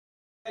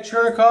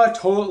Chernicaw,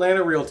 Total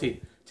Atlanta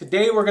Realty.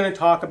 Today we're going to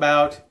talk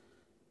about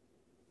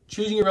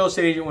choosing a real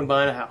estate agent when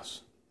buying a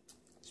house.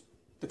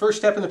 The first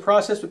step in the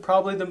process, but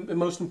probably the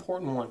most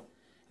important one.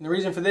 And the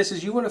reason for this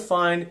is you want to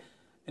find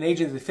an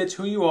agent that fits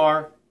who you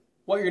are,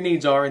 what your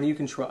needs are, and that you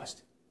can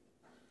trust.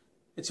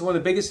 It's one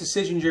of the biggest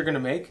decisions you're going to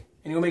make,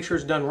 and you'll make sure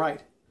it's done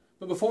right.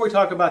 But before we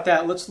talk about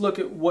that, let's look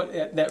at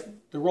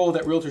the role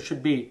that realtor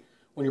should be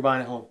when you're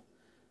buying a home.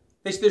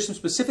 There's some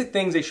specific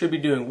things they should be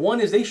doing.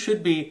 One is they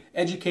should be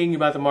educating you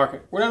about the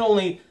market. We're not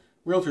only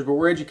realtors, but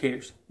we're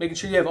educators, making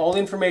sure you have all the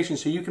information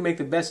so you can make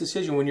the best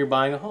decision when you're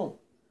buying a home.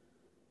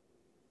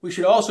 We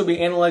should also be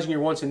analyzing your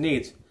wants and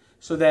needs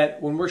so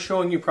that when we're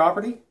showing you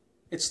property,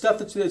 it's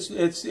stuff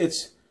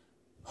it's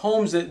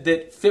homes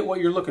that fit what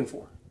you're looking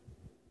for.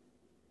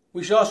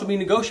 We should also be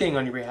negotiating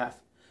on your behalf,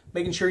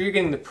 making sure you're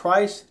getting the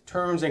price,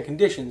 terms, and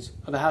conditions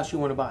of the house you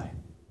want to buy.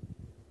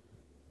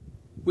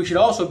 We should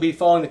also be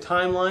following the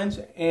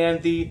timelines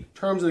and the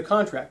terms of the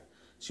contract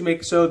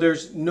so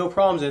there's no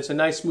problems and it's a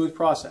nice, smooth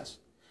process.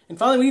 And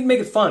finally, we need to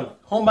make it fun.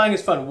 Home buying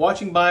is fun.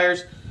 Watching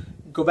buyers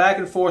go back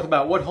and forth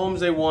about what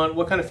homes they want,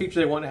 what kind of features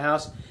they want in a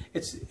house.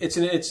 It's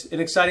an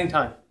exciting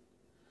time.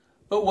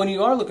 But when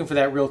you are looking for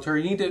that realtor,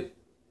 you need to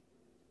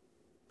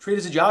treat it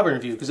as a job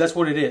interview, because that's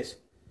what it is.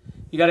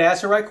 You got to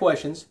ask the right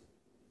questions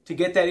to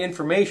get that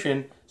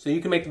information so you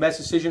can make the best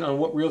decision on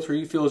what realtor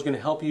you feel is going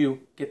to help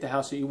you get the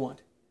house that you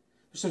want.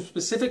 There's some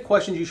specific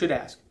questions you should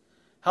ask.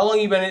 How long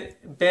have you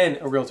been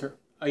a realtor?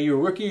 Are you a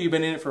rookie or you've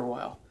been in it for a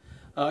while?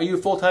 Are you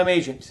a full-time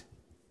agent?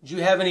 Do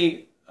you have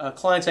any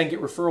clients I can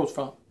get referrals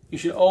from? You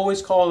should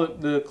always call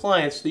the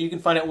clients so you can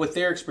find out what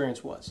their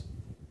experience was.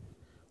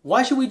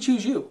 Why should we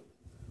choose you?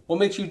 What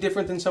makes you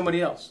different than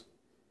somebody else?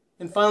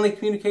 And finally,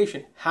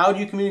 communication. How do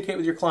you communicate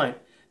with your client?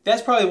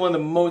 That's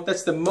probably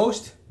that's the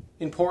most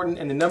important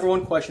and the number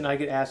one question I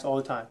get asked all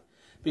the time,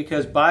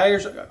 because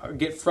buyers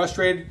get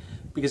frustrated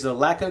because of the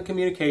lack of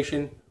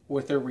communication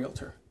with their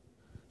realtor.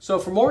 So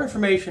for more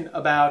information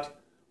about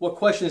what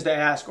questions to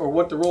ask or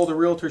what the role of the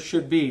realtor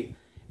should be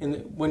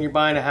when you're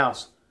buying a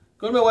house,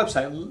 go to my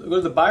website. Go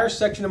to the buyers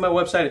section of my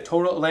website at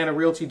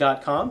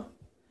totalatlantarealty.com.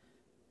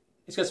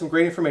 It's got some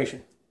great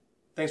information.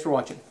 Thanks for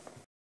watching.